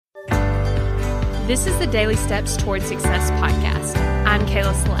This is the Daily Steps Toward Success podcast. I'm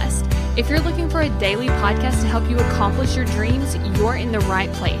Kayla Celeste. If you're looking for a daily podcast to help you accomplish your dreams, you're in the right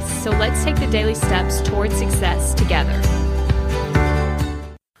place. So let's take the daily steps toward success together.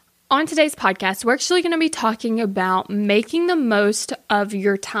 On today's podcast, we're actually going to be talking about making the most of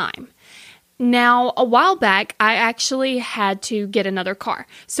your time. Now, a while back, I actually had to get another car.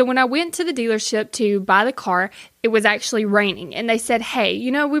 So when I went to the dealership to buy the car, it was actually raining. And they said, hey,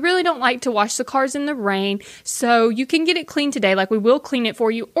 we really don't like to wash the cars in the rain. So you can get it cleaned today, like we will clean it for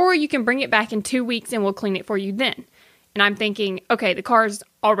you, or you can bring it back in 2 weeks and we'll clean it for you then. And I'm thinking, okay, the car's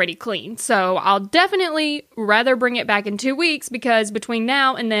already clean, so I'll definitely rather bring it back in 2 weeks because between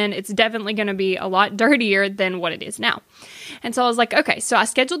now and then, it's definitely going to be a lot dirtier than what it is now. And so I was like, okay, so I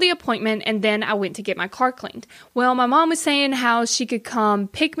scheduled the appointment and then I went to get my car cleaned. Well, my mom was saying how she could come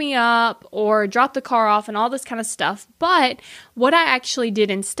pick me up or drop the car off and all this kind of stuff. But what I actually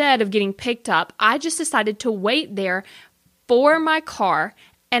did instead of getting picked up, I just decided to wait there for my car.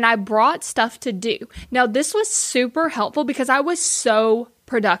 And I brought stuff to do. Now, this was super helpful because I was so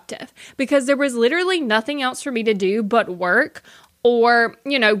productive because there was literally nothing else for me to do but work or,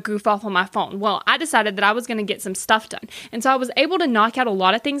 goof off on my phone. Well, I decided that I was going to get some stuff done. And so I was able to knock out a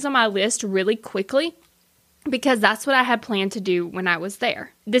lot of things on my list really quickly because that's what I had planned to do when I was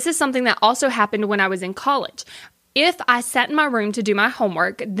there. This is something that also happened when I was in college. If I sat in my room to do my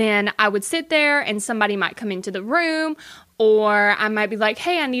homework, then I would sit there and somebody might come into the room or I might be like,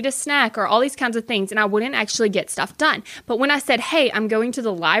 hey, I need a snack or all these kinds of things, and I wouldn't actually get stuff done. But when I said, hey, I'm going to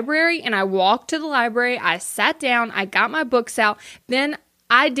the library, and I walked to the library, I sat down, I got my books out, then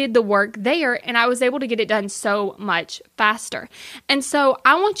I did the work there and I was able to get it done so much faster. And so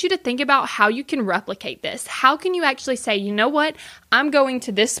I want you to think about how you can replicate this. How can you actually say, you know what? I'm going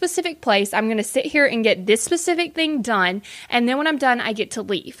to this specific place. I'm going to sit here and get this specific thing done. And then when I'm done, I get to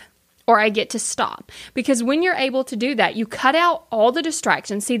leave. Or I get to stop. Because when you're able to do that, you cut out all the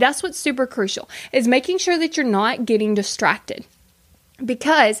distractions. See, that's what's super crucial, is making sure that you're not getting distracted.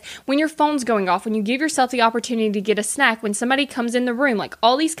 Because when your phone's going off, when you give yourself the opportunity to get a snack, when somebody comes in the room, like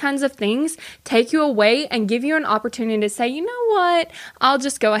all these kinds of things take you away and give you an opportunity to say, you know what, I'll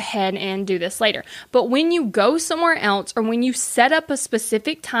just go ahead and do this later. But when you go somewhere else or when you set up a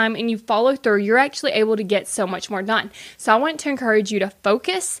specific time and you follow through, you're actually able to get so much more done. So I want to encourage you to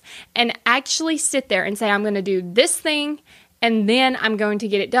focus and actually sit there and say, I'm going to do this thing and then I'm going to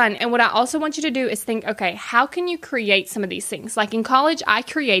get it done. And what I also want you to do is think, okay, how can you create some of these things? Like in college, I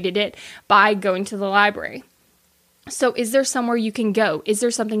created it by going to the library. So is there somewhere you can go? Is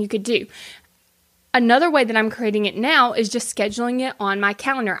there something you could do? Another way that I'm creating it now is just scheduling it on my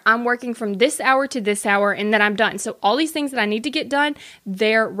calendar. I'm working from this hour to this hour and then I'm done. So all these things that I need to get done,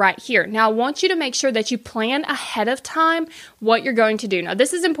 they're right here. Now I want you to make sure that you plan ahead of time what you're going to do. Now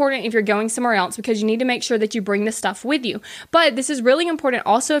this is important if you're going somewhere else because you need to make sure that you bring the stuff with you. But this is really important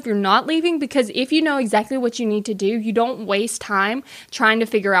also if you're not leaving, because if you know exactly what you need to do, you don't waste time trying to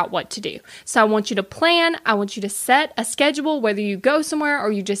figure out what to do. So I want you to plan. I want you to set a schedule, whether you go somewhere or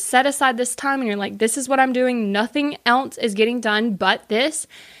you just set aside this time and you're like, this is what I'm doing. Nothing else is getting done but this.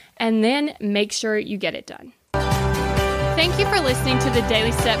 And then make sure you get it done. Thank you for listening to the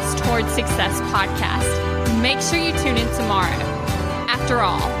Daily Steps Toward Success podcast. Make sure you tune in tomorrow. After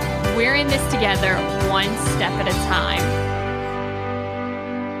all, we're in this together, one step at a time.